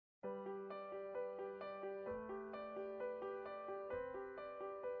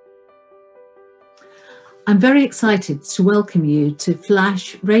I'm very excited to welcome you to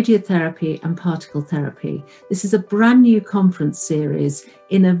Flash Radiotherapy and Particle Therapy. This is a brand new conference series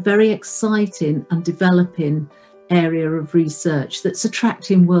in a very exciting and developing area of research that's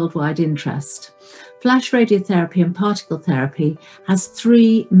attracting worldwide interest. Flash Radiotherapy and Particle Therapy has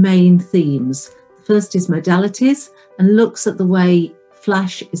three main themes. The first is modalities and looks at the way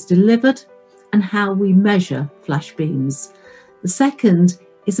flash is delivered and how we measure flash beams. The second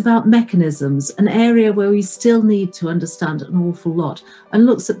is about mechanisms, an area where we still need to understand an awful lot, and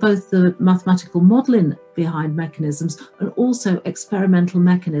looks at both the mathematical modelling behind mechanisms and also experimental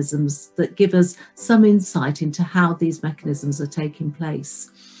mechanisms that give us some insight into how these mechanisms are taking place.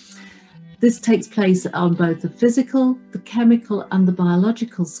 This takes place on both the physical, the chemical and the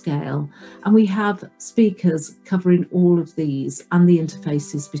biological scale, and we have speakers covering all of these and the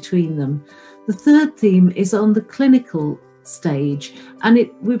interfaces between them. The third theme is on the clinical stage, and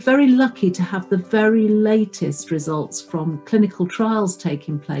we're very lucky to have the very latest results from clinical trials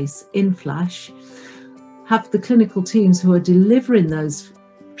taking place in Flash, have the clinical teams who are delivering those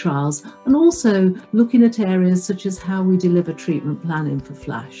trials, and also looking at areas such as how we deliver treatment planning for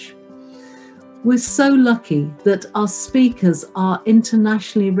Flash. We're so lucky that our speakers are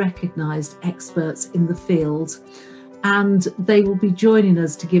internationally recognised experts in the field, and they will be joining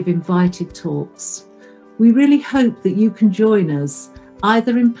us to give invited talks. We really hope that you can join us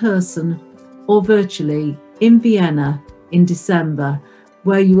either in person or virtually in Vienna in December,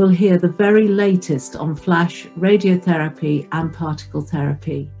 where you will hear the very latest on Flash, radiotherapy and particle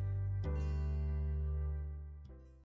therapy.